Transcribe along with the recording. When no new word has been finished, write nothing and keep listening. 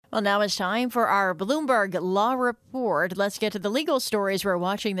Well, now it's time for our Bloomberg Law Report. Let's get to the legal stories we're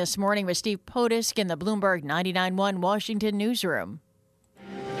watching this morning with Steve Potisk in the Bloomberg 99.1 Washington newsroom.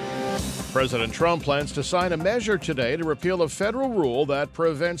 President Trump plans to sign a measure today to repeal a federal rule that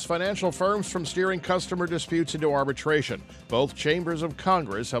prevents financial firms from steering customer disputes into arbitration. Both chambers of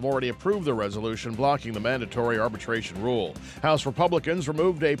Congress have already approved the resolution blocking the mandatory arbitration rule. House Republicans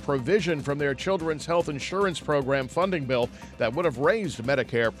removed a provision from their Children's Health Insurance Program funding bill that would have raised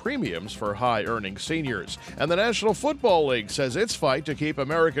Medicare premiums for high-earning seniors. And the National Football League says its fight to keep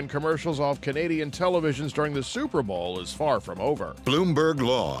American commercials off Canadian televisions during the Super Bowl is far from over. Bloomberg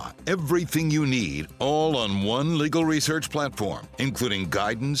Law. Everything you need, all on one legal research platform, including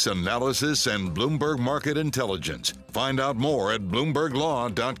guidance, analysis, and Bloomberg Market Intelligence. Find out more at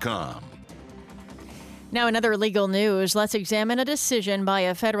BloombergLaw.com. Now, in other legal news, let's examine a decision by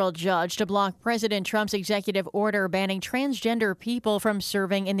a federal judge to block President Trump's executive order banning transgender people from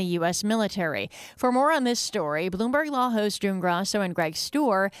serving in the U.S. military. For more on this story, Bloomberg Law hosts June Grasso and Greg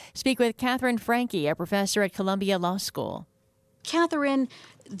Stohr speak with Catherine Franke, a professor at Columbia Law School. Catherine,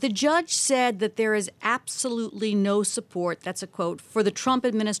 the judge said that there is absolutely no support, that's a quote, for the Trump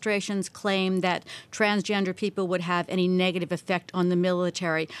administration's claim that transgender people would have any negative effect on the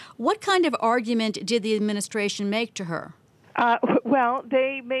military. What kind of argument did the administration make to her? Well,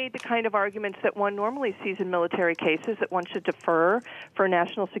 they made the kind of arguments that one normally sees in military cases, that one should defer for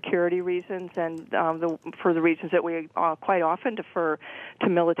national security reasons and for the reasons that we quite often defer to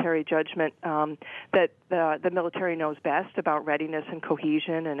military judgment, that the military knows best about readiness and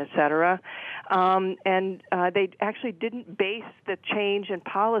cohesion and et cetera. And they actually didn't base the change in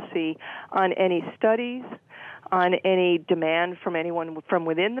policy on any studies, on any demand from anyone from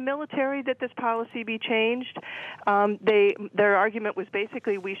within the military that this policy be changed. Their argument was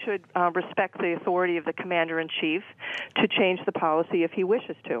basically we should respect the authority of the commander-in-chief to change the policy if he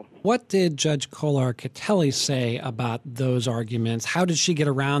wishes to. What did Judge Kolar-Catelli say about those arguments? How did she get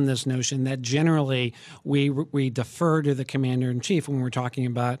around this notion that generally we defer to the commander-in-chief when we're talking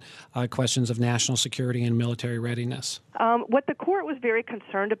about questions of national security and military readiness? What the court was very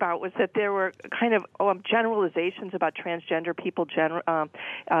concerned about was that there were kind of generalizations about transgender people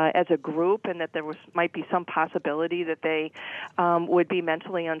as a group, and that there might be some possibility that they would be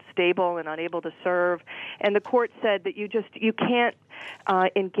mentally unstable and unable to serve. And the court said that you can't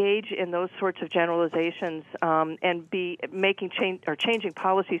engage in those sorts of generalizations and be changing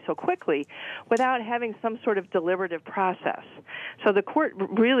policy so quickly without having some sort of deliberative process. So the court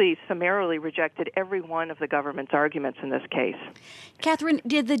really summarily rejected every one of the government's arguments in this case. Catherine,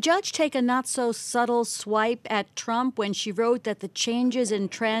 did the judge take a not-so-subtle swipe at Trump when she wrote that the changes in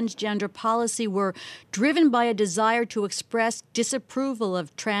transgender policy were driven by a desire to express disapproval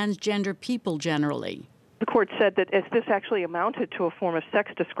of transgender people generally? The court said that if this actually amounted to a form of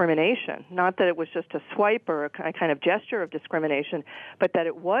sex discrimination, not that it was just a swipe or a kind of gesture of discrimination, but that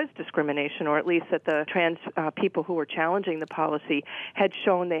it was discrimination, or at least that the trans people who were challenging the policy had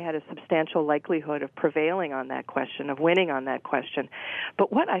shown they had a substantial likelihood of prevailing on that question, of winning on that question.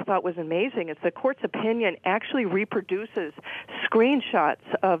 But what I thought was amazing is the court's opinion actually reproduces screenshots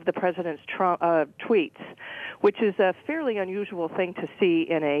of the president's tweets, which is a fairly unusual thing to see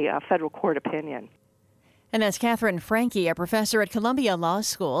in a federal court opinion. And that's Catherine Franke, a professor at Columbia Law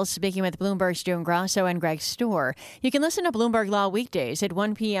School, speaking with Bloomberg's June Grasso and Greg Stohr. You can listen to Bloomberg Law weekdays at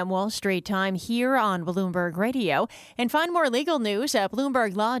 1 p.m. Wall Street time here on Bloomberg Radio, and find more legal news at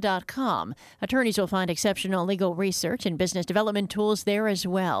BloombergLaw.com. Attorneys will find exceptional legal research and business development tools there as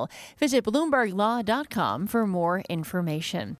well. Visit BloombergLaw.com for more information.